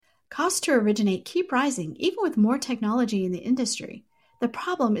Costs to originate keep rising, even with more technology in the industry. The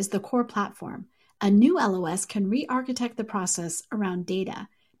problem is the core platform. A new LOS can re-architect the process around data,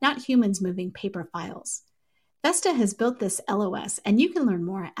 not humans moving paper files. Vesta has built this LOS, and you can learn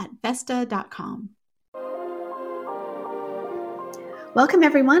more at Vesta.com. Welcome,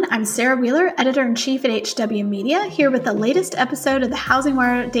 everyone. I'm Sarah Wheeler, Editor-in-Chief at HW Media, here with the latest episode of the Housing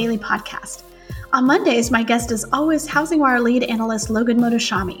Wire Daily Podcast. On Mondays, my guest is always Housing Wire lead analyst Logan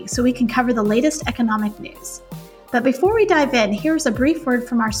Mohtashami, so we can cover the latest economic news. But before we dive in, here's a brief word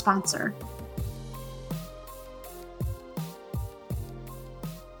from our sponsor.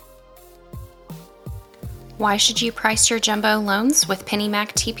 Why should you price your jumbo loans with PennyMac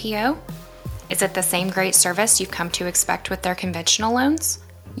TPO? Is it the same great service you've come to expect with their conventional loans?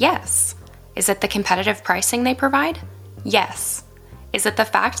 Yes. Is it the competitive pricing they provide? Yes. Is it the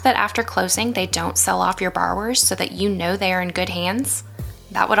fact that after closing they don't sell off your borrowers so that you know they are in good hands?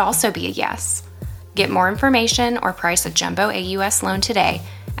 That would also be a yes. Get more information or price a jumbo AUS loan today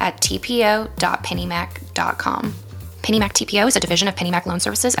at tpo.pennymac.com. PennyMac TPO is a division of PennyMac Loan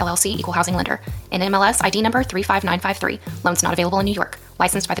Services, LLC, Equal Housing Lender. NMLS ID number 35953. Loans not available in New York.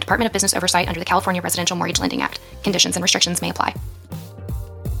 Licensed by the Department of Business Oversight under the California Residential Mortgage Lending Act. Conditions and restrictions may apply.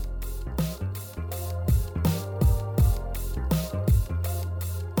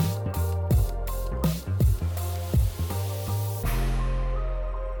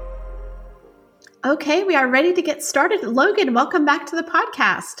 Okay, we are ready to get started. Logan, welcome back to the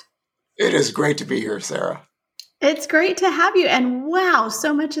podcast. It is great to be here, Sarah. It's great to have you. And wow,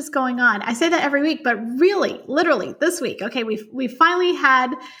 so much is going on. I say that every week, but really, literally this week, okay, we finally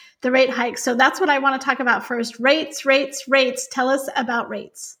had the rate hike. So that's what I want to talk about first. Rates. Tell us about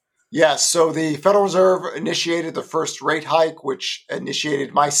rates. Yes. So the Federal Reserve initiated the first rate hike, which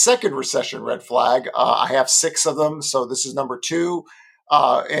initiated my second recession red flag. I have 6 of them. So this is number 2.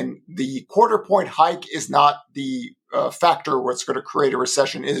 And the quarter point hike is not the factor what's going to create a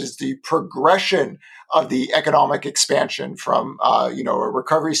recession. It is the progression of the economic expansion from, a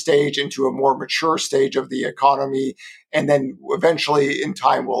recovery stage into a more mature stage of the economy. And then eventually in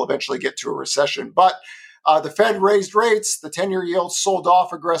time, we'll eventually get to a recession. But the Fed raised rates, the 10-year yield sold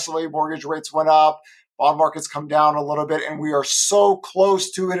off aggressively, mortgage rates went up, bond markets come down a little bit, and we are so close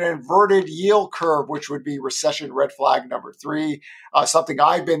to an inverted yield curve, which would be recession red flag number 3, something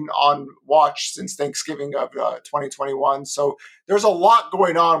I've been on watch since Thanksgiving of 2021. So there's a lot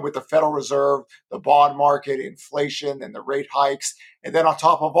going on with the Federal Reserve, the bond market, inflation, and the rate hikes. And then on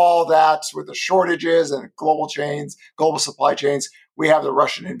top of all that, with the shortages and global supply chains, we have the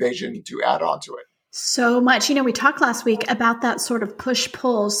Russian invasion to add on to it. So much. We talked last week about that sort of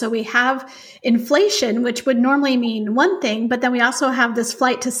push-pull. So we have inflation, which would normally mean one thing, but then we also have this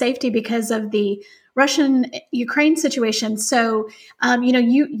flight to safety because of the Russian-Ukraine situation. So,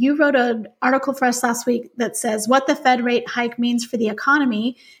 you wrote an article for us last week that says what the Fed rate hike means for the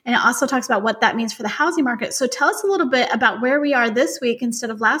economy, and it also talks about what that means for the housing market. So tell us a little bit about where we are this week instead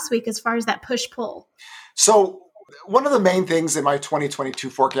of last week as far as that push-pull. So one of the main things in my 2022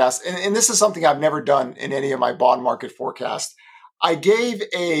 forecast, and this is something I've never done in any of my bond market forecasts, I gave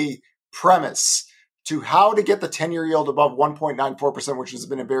a premise to how to get the 10-year yield above 1.94%, which has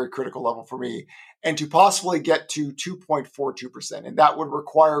been a very critical level for me, and to possibly get to 2.42%. And that would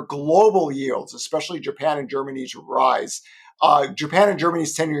require global yields, especially Japan and Germany, to rise. Japan and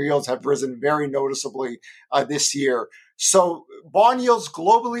Germany's 10-year yields have risen very noticeably this year. So bond yields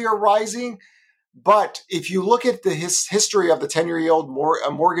globally are rising. But if you look at the history of the 10-year yield,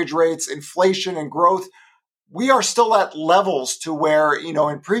 mortgage rates, inflation, and growth, we are still at levels to where,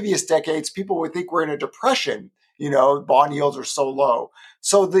 in previous decades, people would think we're in a depression. Bond yields are so low.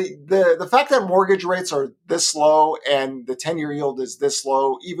 So the fact that mortgage rates are this low and the 10-year yield is this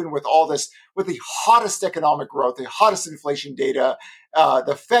low, even with all this, with the hottest economic growth, the hottest inflation data,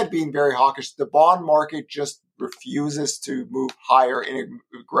 the Fed being very hawkish, the bond market just refuses to move higher in an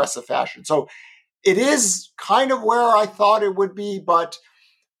aggressive fashion. So it is kind of where I thought it would be, but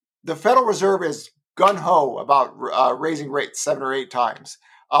the Federal Reserve is gung-ho about raising rates 7 or 8 times.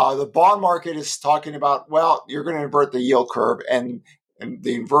 The bond market is talking about, well, you're going to invert the yield curve, and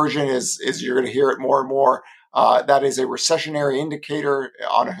the inversion is you're going to hear it more and more. That is a recessionary indicator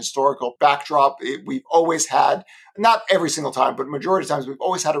on a historical backdrop. We've always had, not every single time, but majority of times, we've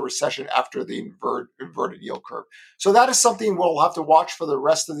always had a recession after the inverted yield curve. So that is something we'll have to watch for the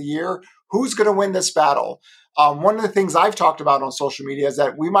rest of the year. Who's going to win this battle? One of the things I've talked about on social media is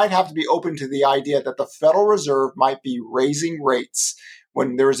that we might have to be open to the idea that the Federal Reserve might be raising rates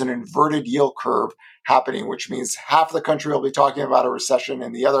when there's an inverted yield curve happening, which means half of the country will be talking about a recession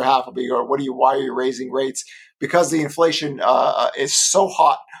and the other half will be going, why are you raising rates? Because the inflation is so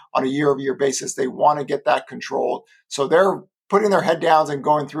hot on a year-over-year basis, they want to get that controlled. So they're putting their head down and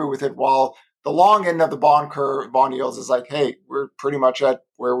going through with it, while the long end of the bond curve, bond yields, is like, hey, we're pretty much at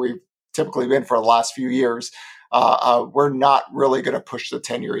where we've typically been for the last few years. We're not really going to push the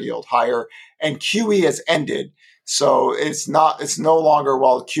 10-year yield higher. And QE has ended. So it's no longer,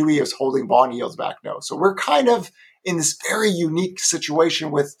 well, QE is holding bond yields back. No. So we're kind of in this very unique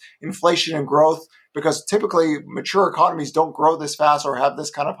situation with inflation and growth, because typically mature economies don't grow this fast or have this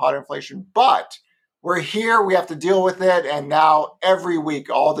kind of hot inflation. But we're here, we have to deal with it. And now every week,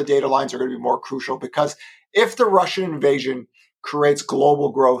 all the data lines are going to be more crucial, because if the Russian invasion creates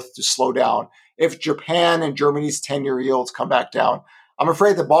global growth to slow down, if Japan and Germany's 10-year yields come back down, I'm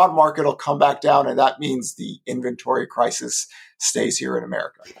afraid the bond market will come back down, and that means the inventory crisis stays here in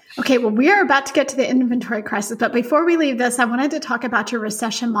America. Okay, well, we are about to get to the inventory crisis, but before we leave this, I wanted to talk about your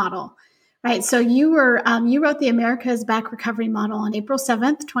recession model, right? So you wrote the America's Back Recovery Model on April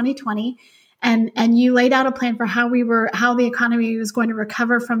 7th, 2020, and you laid out a plan for how the economy was going to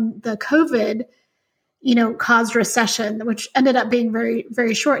recover from the COVID caused recession, which ended up being very,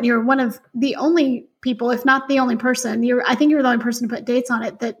 very short. And you were one of the only people, if not the only person, I think you were the only person to put dates on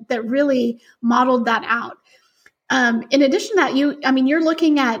it that really modeled that out. In addition to that,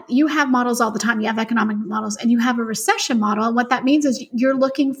 you have models all the time. You have economic models and you have a recession model. And what that means is you're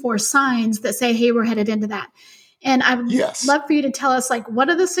looking for signs that say, hey, we're headed into that. And I would love for you to tell us, what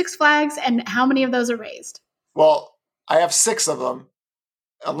are the 6 flags and how many of those are raised? Well, I have 6 of them.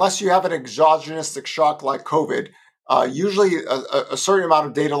 Unless you have an exogenous shock like COVID, usually a certain amount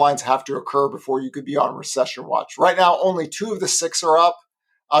of data lines have to occur before you could be on recession watch. Right now, only 2 of the 6 are up.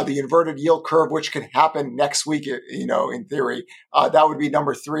 The inverted yield curve, which can happen next week, in theory, that would be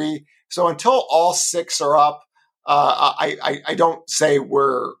number 3. So until all 6 are up, I don't say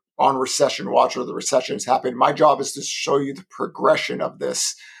we're on recession watch or the recession has happened. My job is to show you the progression of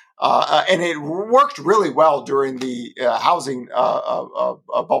this. And it worked really well during the housing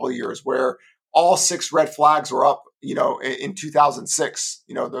bubble years, where all 6 red flags were up, in 2006.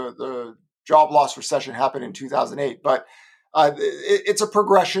 The job loss recession happened in 2008. But it's a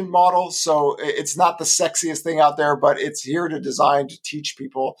progression model, so it's not the sexiest thing out there, but it's here to design to teach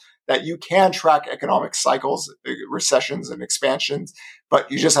people that you can track economic cycles, recessions and expansions,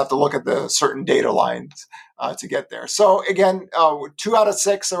 but you just have to look at the certain data lines to get there. So again, 2 out of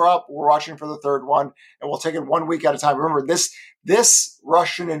 6 are up. We're watching for the 3rd one, and we'll take it 1 week at a time. Remember, this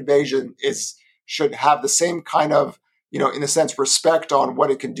Russian invasion should have the same kind of, in a sense, respect on what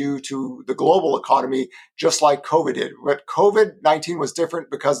it can do to the global economy, just like COVID did. But COVID-19 was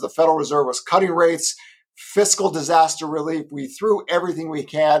different because the Federal Reserve was cutting rates, fiscal disaster relief. We threw everything we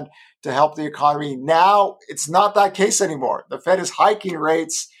can to help the economy. Now it's not that case anymore. The Fed is hiking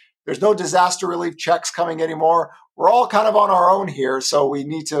rates. There's no disaster relief checks coming anymore. We're all kind of on our own here. So we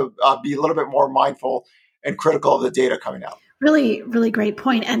need to be a little bit more mindful and critical of the data coming out. Really, really great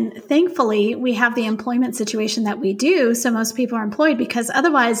point. And thankfully, we have the employment situation that we do. So most people are employed, because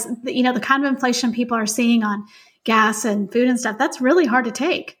otherwise, the kind of inflation people are seeing on gas and food and stuff, that's really hard to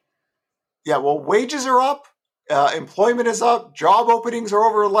take. Yeah, well, wages are up. Employment is up. Job openings are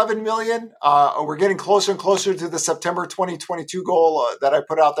over 11 million. We're getting closer and closer to the September 2022 goal that I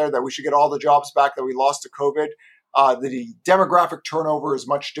put out there, that we should get all the jobs back that we lost to COVID. The demographic turnover is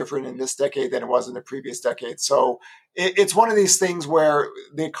much different in this decade than it was in the previous decade. So it's one of these things where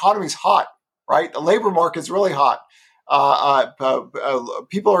the economy's hot, right? The labor market's really hot.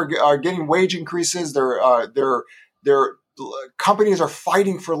 People are getting wage increases. Their companies are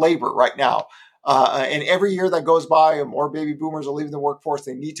fighting for labor right now. And every year that goes by, more baby boomers are leaving the workforce.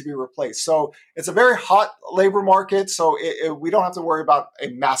 They need to be replaced. So it's a very hot labor market. So we don't have to worry about a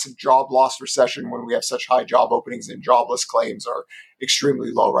massive job loss recession when we have such high job openings, and jobless claims are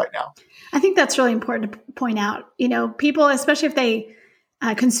extremely low right now. I think that's really important to point out. People, especially if they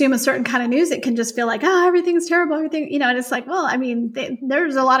consume a certain kind of news, it can just feel like, everything's terrible. Everything, and it's like, well,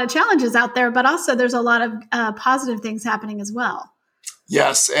 there's a lot of challenges out there, but also there's a lot of positive things happening as well.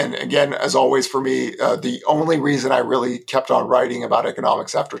 Yes. And again, as always for me, the only reason I really kept on writing about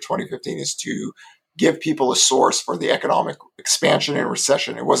economics after 2015 is to give people a source for the economic expansion and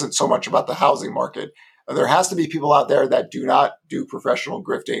recession. It wasn't so much about the housing market. There has to be people out there that do not do professional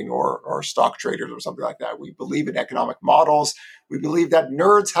grifting or stock traders or something like that. We believe in economic models. We believe that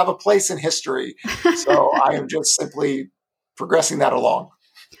nerds have a place in history. So I am just simply progressing that along.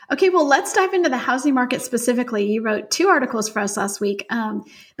 Okay, well, let's dive into the housing market specifically. You wrote 2 articles for us last week,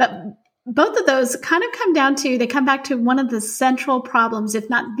 but both of those kind of they come back to one of the central problems, if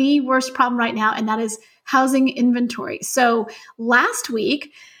not the worst problem right now, and that is housing inventory. So last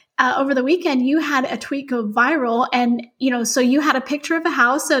week, over the weekend, you had a tweet go viral, and so you had a picture of a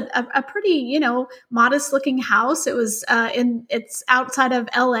house, a pretty modest looking house. It was it's outside of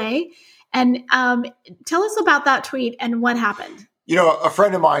LA, and tell us about that tweet and what happened. A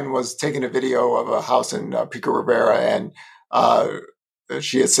friend of mine was taking a video of a house in Pico Rivera, and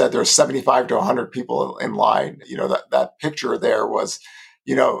she had said there's 75 to 100 people in line. That picture there was,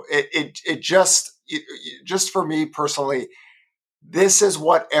 it just for me personally, this is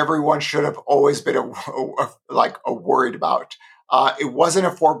what everyone should have always been worried about. It wasn't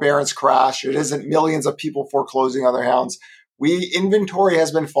a forbearance crash. It isn't millions of people foreclosing on their homes. Inventory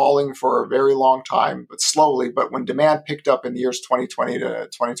has been falling for a very long time, but slowly. But when demand picked up in the years 2020 to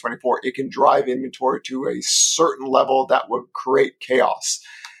 2024, it can drive inventory to a certain level that would create chaos.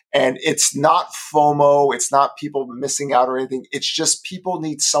 And it's not FOMO. It's not people missing out or anything. It's just people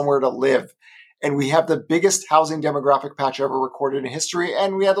need somewhere to live. And we have the biggest housing demographic patch ever recorded in history.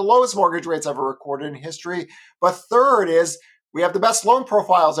 And we had the lowest mortgage rates ever recorded in history. But third is we have the best loan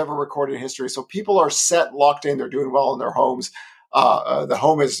profiles ever recorded in history. So people are set, locked in. They're doing well in their homes. The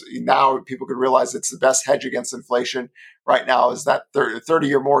home is now, people could realize it's the best hedge against inflation right now is that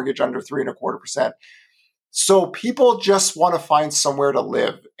 30-year mortgage under 3.25%. So people just want to find somewhere to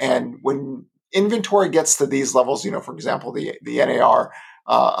live. And when inventory gets to these levels, for example, the NAR,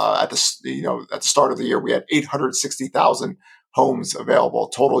 at the start of the year, we had 860,000 homes available,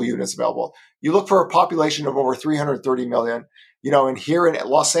 total units available. You look for a population of over 330 million, and here in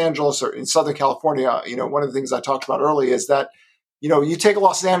Los Angeles or in Southern California, one of the things I talked about earlier is that, you take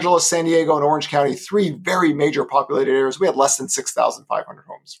Los Angeles, San Diego, and Orange County, three very major populated areas. We had less than 6,500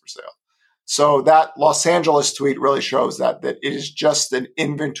 homes for sale. So that Los Angeles tweet really shows that it is just an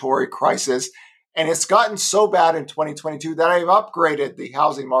inventory crisis. And it's gotten so bad in 2022 that I've upgraded the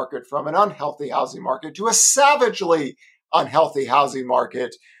housing market from an unhealthy housing market to a savagely unhealthy housing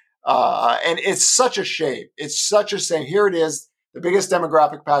market. And it's such a shame. It's such a shame. Here it is, the biggest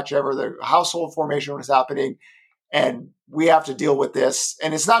demographic patch ever. The household formation is happening, and we have to deal with this.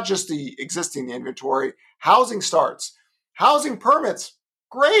 And it's not just the existing inventory. Housing starts. Housing permits,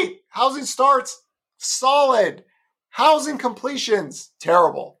 great. Housing starts, solid. Housing completions,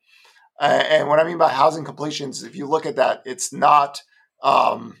 terrible. And what I mean by housing completions, if you look at that, it's not,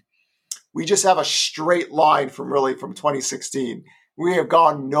 we just have a straight line from 2016. We have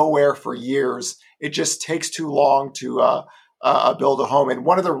gone nowhere for years. It just takes too long to build a home. And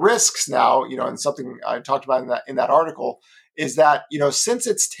one of the risks now, and something I talked about in that article, is that, since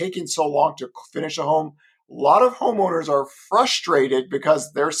it's taken so long to finish a home, a lot of homeowners are frustrated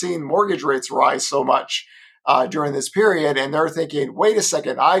because they're seeing mortgage rates rise so much during this period. And they're thinking, wait a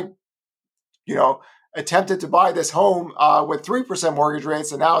second, I attempted to buy this home with 3% mortgage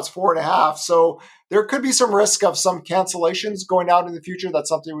rates, and now it's 4.5%. So there could be some risk of some cancellations going out in the future. That's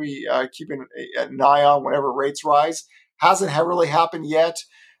something we keep an eye on whenever rates rise. Hasn't really happened yet.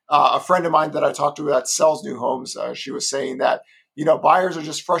 A friend of mine that I talked to that sells new homes, she was saying that, buyers are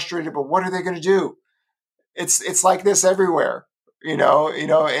just frustrated, but what are they going to do? It's like this everywhere, and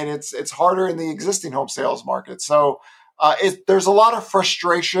it's harder in the existing home sales market. So there's a lot of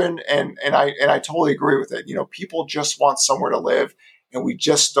frustration, and I totally agree with it. People just want somewhere to live, and we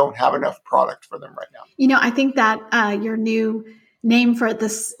just don't have enough product for them right now. I think that your new name for it,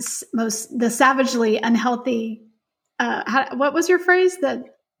 the savagely unhealthy. What was your phrase? The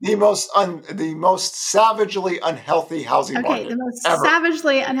most savagely unhealthy housing market. Okay, the most ever.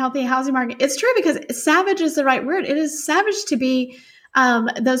 Savagely unhealthy housing market. It's true, because savage is the right word. It is savage to be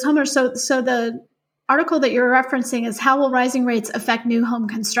those homeowners. So the article that you're referencing is how will rising rates affect new home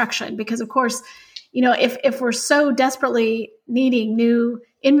construction? Because of course, if we're so desperately needing new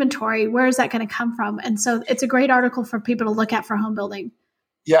inventory, where is that going to come from? And so it's a great article for people to look at for home building.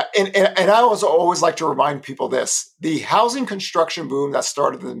 Yeah, and I always like to remind people this. The housing construction boom that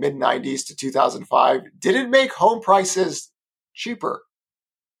started in the mid-90s to 2005 didn't make home prices cheaper.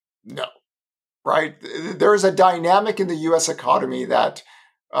 No, right? There is a dynamic in the U.S. economy that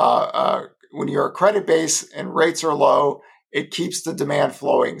when you're a credit base and rates are low, it keeps the demand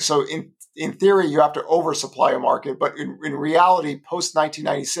flowing. So in theory, you have to oversupply a market. But in reality,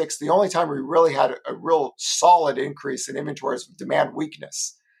 post-1996, the only time we really had a real solid increase in inventory is demand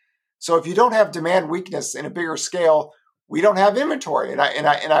weakness. So if you don't have demand weakness in a bigger scale, we don't have inventory. And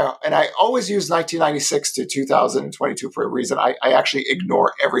I always use 1996 to 2022 for a reason. I actually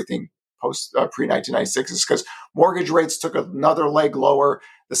ignore everything pre-1996 is because mortgage rates took another leg lower.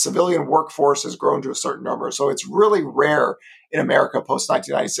 The civilian workforce has grown to a certain number. So it's really rare in America post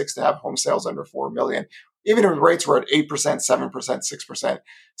 1996 to have home sales under 4 million. Even if rates were at 8%, 7%, 6%.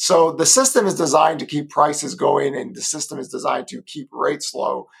 So the system is designed to keep prices going, and the system is designed to keep rates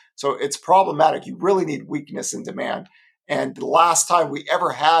low. So it's problematic. You really need weakness in demand. And the last time we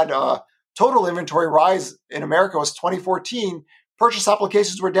ever had a total inventory rise in America was 2014. Purchase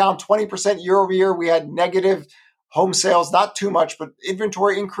applications were down 20% year over year. We had negative home sales, not too much, but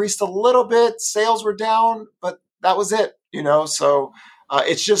inventory increased a little bit. Sales were down, but that was it, So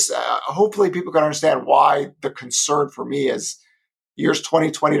it's just hopefully people can understand why the concern for me is years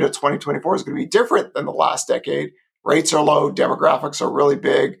 2020 to 2024 is going to be different than the last decade. Rates are low, demographics are really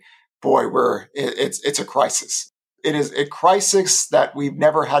big. Boy, it's a crisis. It is a crisis that we've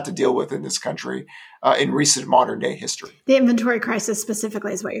never had to deal with in this country in recent modern day history. The inventory crisis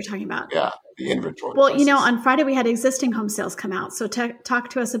specifically is what you're talking about. Yeah, the inventory Well, crisis. on Friday we had existing home sales come out. So talk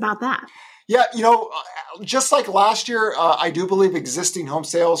to us about that. Yeah, just like last year, I do believe existing home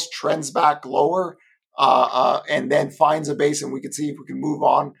sales trends back lower and then finds a base, and we can see if we can move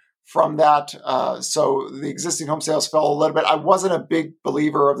on from that. So the existing home sales fell a little bit. I wasn't a big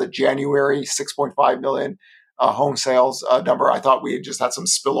believer of the January 6.5 million home sales number. I thought we had just had some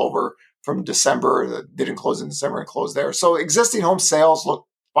spillover from December that didn't close in December and closed there. So existing home sales look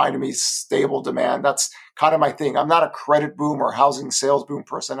fine to me, stable demand. That's kind of my thing. I'm not a credit boom or housing sales boom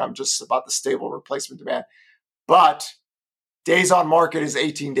person. I'm just about the stable replacement demand. But days on market is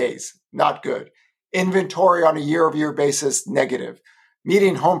 18 days. Not good. Inventory on a year-over-year basis, negative.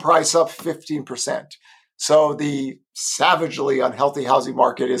 Median home price up 15%. So the savagely unhealthy housing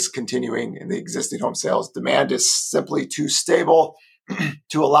market is continuing in the existing home sales. Demand is simply too stable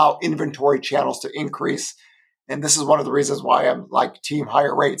to allow inventory channels to increase. And this is one of the reasons why I'm like team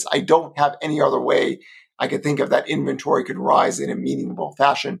higher rates. I don't have any other way I could think of that inventory could rise in a meaningful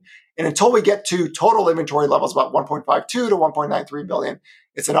fashion. And until we get to total inventory levels, about 1.52 to 1.93 billion,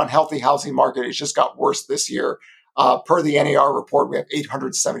 it's an unhealthy housing market. It's just got worse this year. Per the NAR report, we have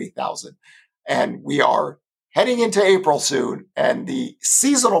 870,000. And we are heading into April soon, and the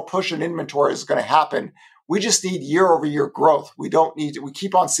seasonal push in inventory is going to happen. We just need year-over-year growth. We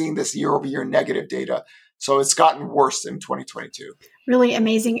keep on seeing this year-over-year negative data. So it's gotten worse in 2022. Really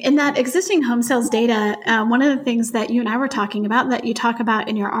amazing. In that existing home sales data, one of the things that you and I were talking about, that you talk about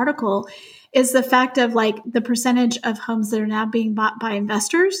in your article, is the fact of like the percentage of homes that are now being bought by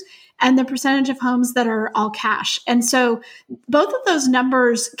investors and the percentage of homes that are all cash. And so both of those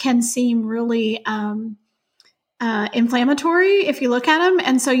numbers can seem really inflammatory if you look at them.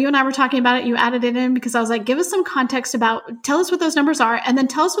 And so you and I were talking about it. You added it in because I was like, give us some context tell us what those numbers are, and then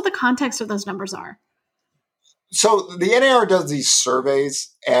tell us what the context of those numbers are. So the NAR does these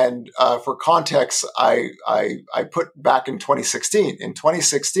surveys, and for context, I put back in 2016. In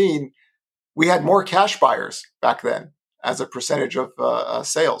 2016, we had more cash buyers back then as a percentage of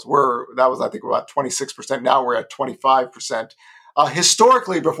sales. That was, I think, about 26%. Now we're at 25%.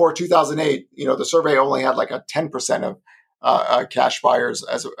 Historically, before 2008, the survey only had like a 10% of cash buyers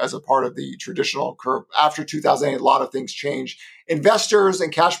as a part of the traditional curve. After 2008, a lot of things changed. Investors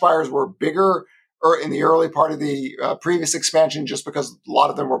and cash buyers were bigger in the early part of the previous expansion, just because a lot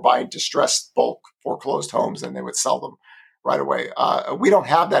of them were buying distressed bulk foreclosed homes and they would sell them right away. We don't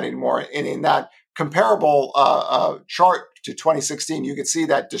have that anymore. And in that comparable chart to 2016, you could see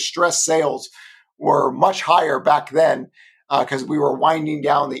that distressed sales were much higher back then because we were winding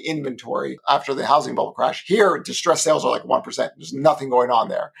down the inventory after the housing bubble crash. Here, distressed sales are like 1%. There's nothing going on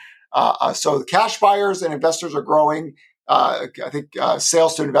there. So the cash buyers and investors are growing. I think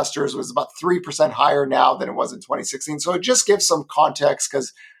sales to investors was about 3% higher now than it was in 2016. So it just gives some context,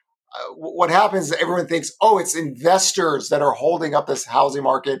 because what happens is everyone thinks, oh, it's investors that are holding up this housing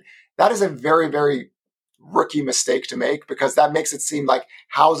market. That is a very, very rookie mistake to make, because that makes it seem like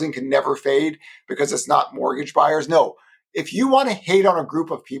housing can never fade because it's not mortgage buyers. No. If you want to hate on a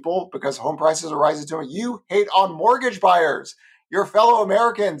group of people because home prices are rising to it, you hate on mortgage buyers. Your fellow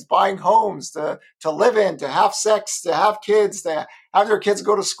Americans buying homes to live in, to have sex, to have kids, to have their kids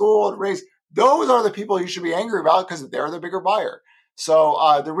go to school and raise. Those are the people you should be angry about, because they're the bigger buyer.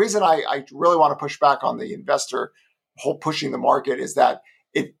 So the reason I really want to push back on the investor whole pushing the market is that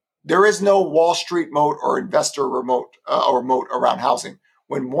there is no Wall Street moat or investor moat around housing.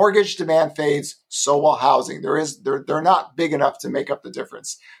 When mortgage demand fades, so will housing. They're not big enough to make up the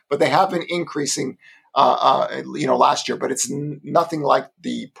difference, but they have been increasing last year, but it's nothing like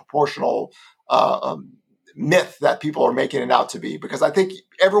the proportional myth that people are making it out to be, because I think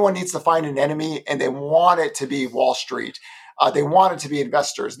everyone needs to find an enemy, and they want it to be Wall Street. They want it to be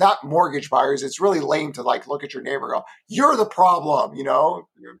investors, not mortgage buyers. It's really lame to look at your neighbor and go, you're the problem,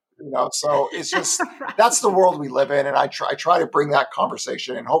 So it's just, Right. that's the world we live in. And I try to bring that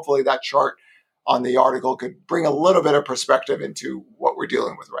conversation, and hopefully that chart on the article could bring a little bit of perspective into what we're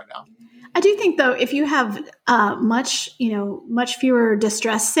dealing with right now. I do think, though, if you have much fewer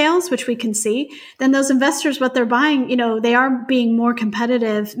distressed sales, which we can see, then those investors, what they're buying, they are being more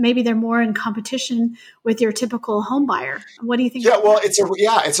competitive. Maybe they're more in competition with your typical home buyer. What do you think? Yeah, well,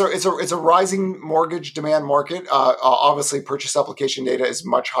 it's a rising mortgage demand market. Obviously, purchase application data is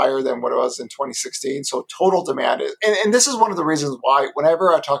much higher than what it was in 2016. So total demand is, and this is one of the reasons why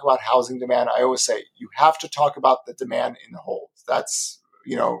whenever I talk about housing demand, I always say you have to talk about the demand in the whole. That's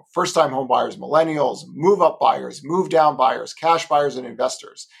first-time home buyers, millennials, move-up buyers, move-down buyers, cash buyers, and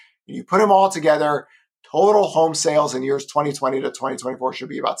investors. And you put them all together, total home sales in years 2020 to 2024 should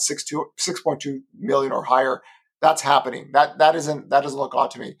be about 6.2 million or higher. That's happening. That doesn't look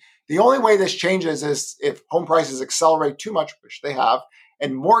odd to me. The only way this changes is if home prices accelerate too much, which they have,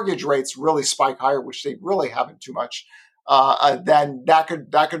 and mortgage rates really spike higher, which they really haven't too much. Then that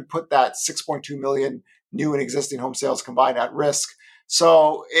could put that 6.2 million new and existing home sales combined at risk.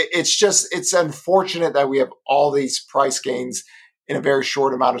 So it's unfortunate that we have all these price gains in a very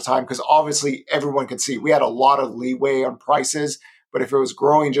short amount of time, because obviously everyone can see we had a lot of leeway on prices, but if it was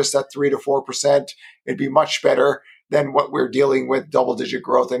growing just at 3 to 4%, it'd be much better than what we're dealing with, double-digit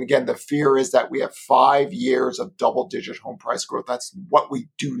growth. And again, the fear is that we have 5 years of double-digit home price growth. That's what we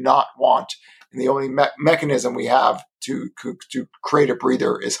do not want. And the only mechanism we have to create a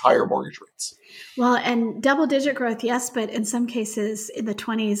breather is higher mortgage rates. Well, and double-digit growth, yes, but in some cases in the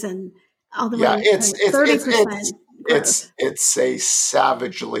 20s and all the way to 30%. It's a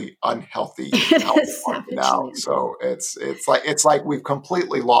savagely unhealthy market now. So it's like we've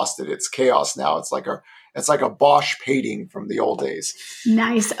completely lost it. It's chaos now. It's like a Bosch painting from the old days.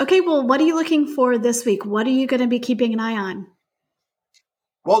 Nice. Okay, well, what are you looking for this week? What are you going to be keeping an eye on?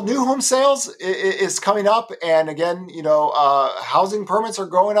 Well, new home sales is coming up. And again, housing permits are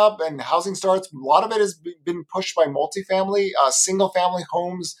going up and housing starts. A lot of it has been pushed by multifamily. Single family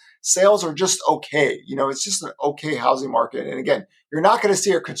homes sales are just okay. It's just an okay housing market. And again, you're not going to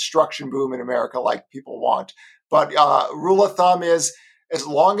see a construction boom in America like people want. But rule of thumb is as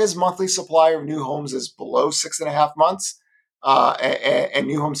long as monthly supply of new homes is below 6.5 months and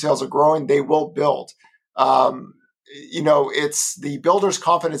new home sales are growing, they will build. It's the Builders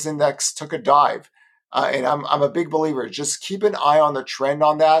Confidence Index took a dive, and I'm a big believer. Just keep an eye on the trend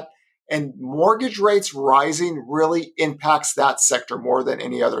on that. And mortgage rates rising really impacts that sector more than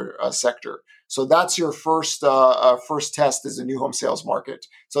any other sector. So that's your first test is the new home sales market.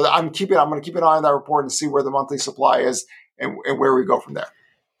 So I'm going to keep an eye on that report and see where the monthly supply is and where we go from there.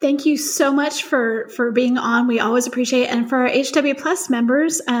 Thank you so much for being on. We always appreciate it. And for our HW Plus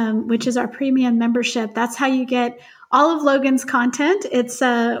members, which is our premium membership, that's how you get all of Logan's content. It's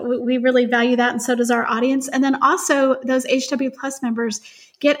we really value that, and so does our audience. And then also those HW Plus members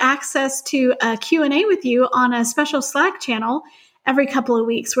get access to a Q&A with you on a special Slack channel every couple of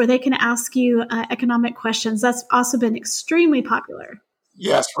weeks where they can ask you economic questions. That's also been extremely popular.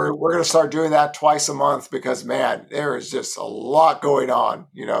 Yes, we're going to start doing that twice a month because, man, there is just a lot going on.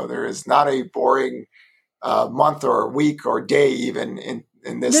 There is not a boring month or week or day even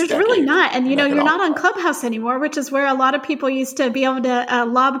in this There's decade. Really not. And, you're not on Clubhouse anymore, which is where a lot of people used to be able to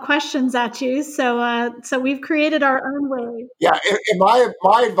lob questions at you. So we've created our own way. Yeah. And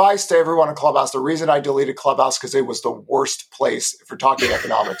my advice to everyone in Clubhouse, the reason I deleted Clubhouse, because it was the worst place for talking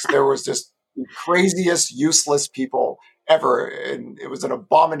economics. There was just the craziest, useless people ever, and it was an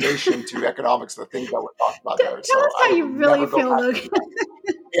abomination to economics, the things that we're talking about there. Tell us how you really feel, Logan.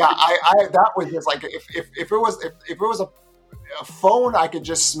 Yeah, I that was just like if it was a phone I could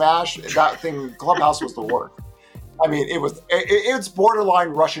just smash, that thing. Clubhouse was the worst. I mean, it's borderline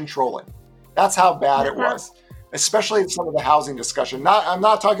Russian trolling. That's how bad it was, especially in some of the housing discussion. I'm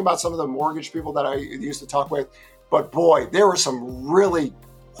not talking about some of the mortgage people that I used to talk with, but boy, there were some really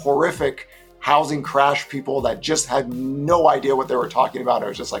horrific housing crash people that just had no idea what they were talking about. It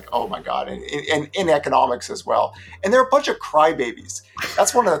was just like, oh my God. And in economics as well. And they're a bunch of crybabies.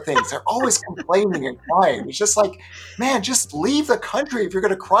 That's one of the things. They're always complaining and crying. It's just like, man, just leave the country if you're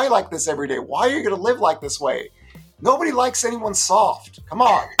going to cry like this every day. Why are you going to live like this way? Nobody likes anyone soft. Come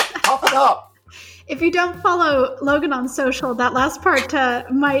on, tough it up. If you don't follow Logan on social, that last part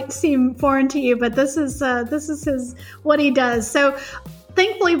might seem foreign to you, but this is what he does. So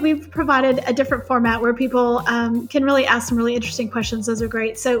thankfully, we've provided a different format where people can really ask some really interesting questions. Those are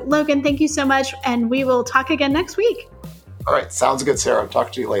great. So, Logan, thank you so much, and we will talk again next week. All right. Sounds good, Sarah. I'll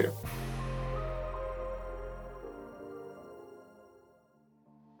talk to you later.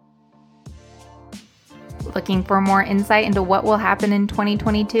 Looking for more insight into what will happen in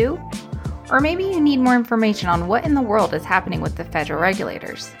 2022? Or maybe you need more information on what in the world is happening with the federal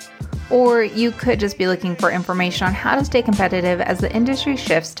regulators. Or you could just be looking for information on how to stay competitive as the industry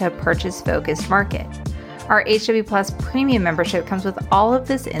shifts to a purchase-focused market. Our HW Plus Premium membership comes with all of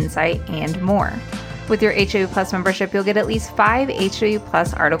this insight and more. With your HW Plus membership, you'll get at least 5 HW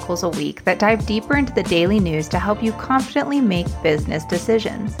Plus articles a week that dive deeper into the daily news to help you confidently make business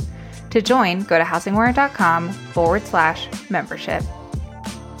decisions. To join, go to housingwire.com/membership.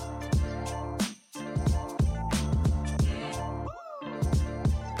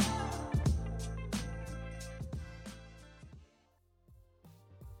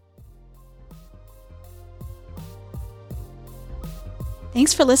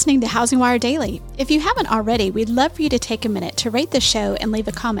 Thanks for listening to Housing Wire Daily. If you haven't already, we'd love for you to take a minute to rate the show and leave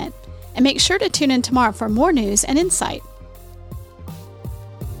a comment. And make sure to tune in tomorrow for more news and insight.